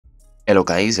Hello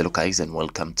guys, and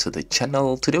welcome to the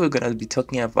channel. Today we're gonna be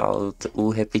talking about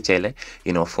Jele,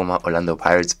 former Orlando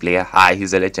Pirates player. Hi,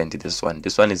 he's a legend. This one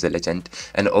is a legend,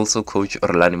 and also Coach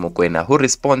Rulani Mokwena, who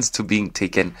responds to being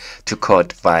taken to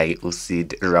court by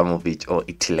Usid Ramovic or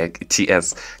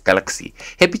TS Galaxy.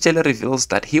 Jele reveals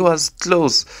that he was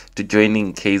close to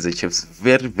joining Kaizer Chiefs,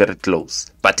 very close,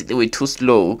 but they were too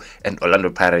slow, and Orlando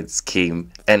Pirates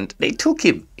came and they took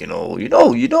him. You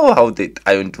know how the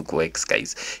Iron Duke works,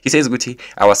 guys. He says, Guti,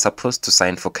 I was supposed to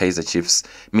sign for Kaizer Chiefs.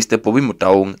 Mr. Bobby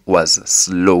Mutaung was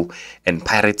slow, and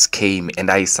Pirates came, and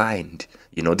I signed.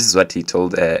 This is what he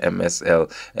told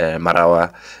MSL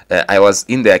Marawa. I was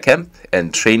in their camp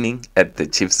and training at the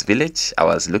Chiefs village. I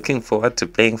was looking forward to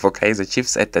playing for Kaizer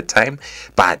Chiefs at the time,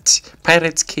 but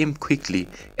Pirates came quickly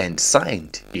and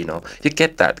signed. You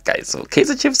get that, guys. So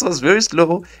Kaizer Chiefs was very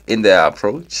slow in their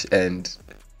approach, and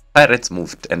Pirates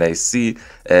moved, and I see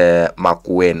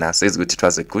Mokwena says it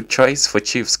was a good choice for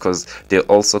Chiefs because they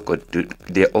also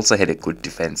had a good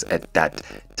defense at that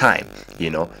time.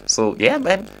 So yeah,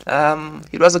 man,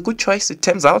 it was a good choice, it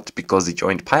turns out, because he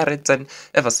joined Pirates, and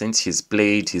ever since he's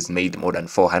made more than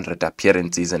 400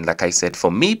 appearances. And like I said, for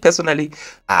me personally,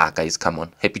 guys, come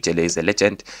on, Jele is a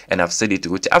legend, and I've said it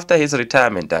good. After his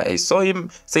retirement, I saw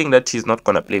him saying that he's not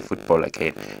gonna play football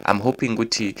again. I'm hoping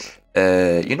Guti,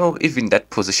 even that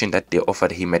position that they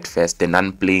offered him at first, the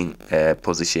non-playing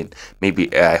position,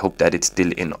 maybe I hope that it's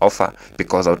still in offer,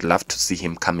 because I would love to see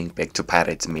him coming back to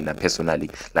Pirates. Personally,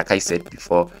 like I said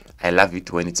before, I love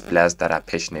it when it's players that are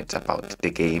passionate about the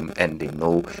game and they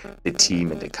know the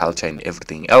team and the culture and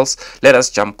everything else. Let us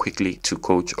jump quickly to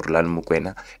Coach Rulani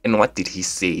Mokwena, and what did he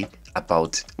say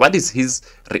about, what is his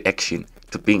reaction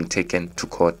to being taken to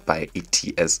court by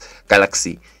ETS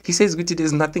Galaxy. He says, Guti,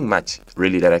 there's nothing much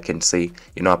really that I can say,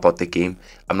 about the game.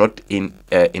 I'm not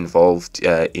involved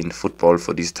in football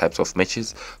for these types of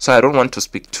matches, so I don't want to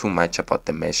speak too much about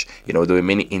the match. There were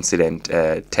many incidents.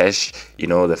 Tesh,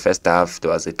 the first half,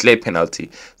 there was a clear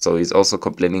penalty, so he's also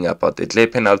complaining about the clear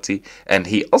penalty, and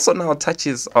he also now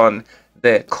touches on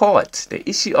the court, the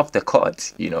issue of the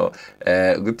court.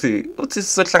 Guti,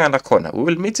 we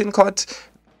will meet in court.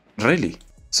 Really?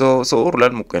 So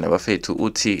Rulani Mokwena bafethu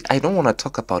uthi, I don't want to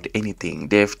talk about anything.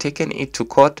 They've taken it to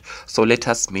court, so let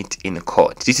us meet in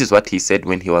court. This is what he said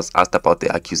when he was asked about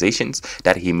the accusations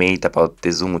that he made about the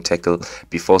Zungu tackle,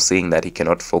 before saying that he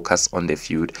cannot focus on the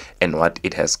feud and what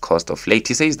it has caused of late.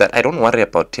 He says that I don't worry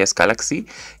about TS Galaxy.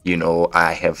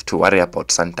 I have to worry about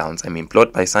Sundowns. I'm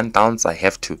employed by Sundowns. I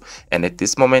have to. And at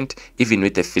this moment, even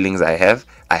with the feelings I have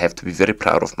to be very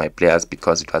proud of my players,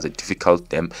 because it was a difficult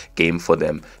game for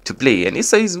them to play. And he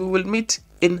says we will meet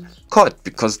in court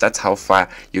because that's how far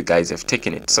you guys have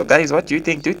taken it. So guys, what do you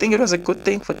think? Do you think it was a good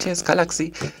thing for TS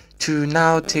Galaxy to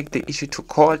now take the issue to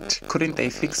court? Couldn't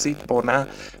they fix it Bona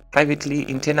privately,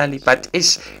 internally? But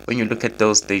when you look at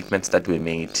those statements that were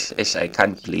made, I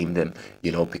can't blame them,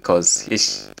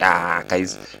 because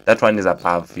guys, that one is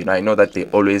above. I know that they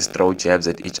always throw jabs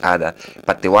at each other,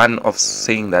 but the one of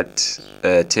saying that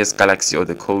TS Galaxy or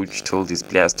the coach told his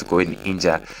players to go and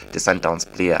injure the Sundowns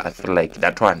player, I feel like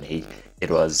that one, it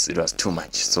was too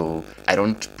much. So I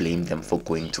don't blame them for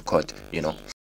going to court.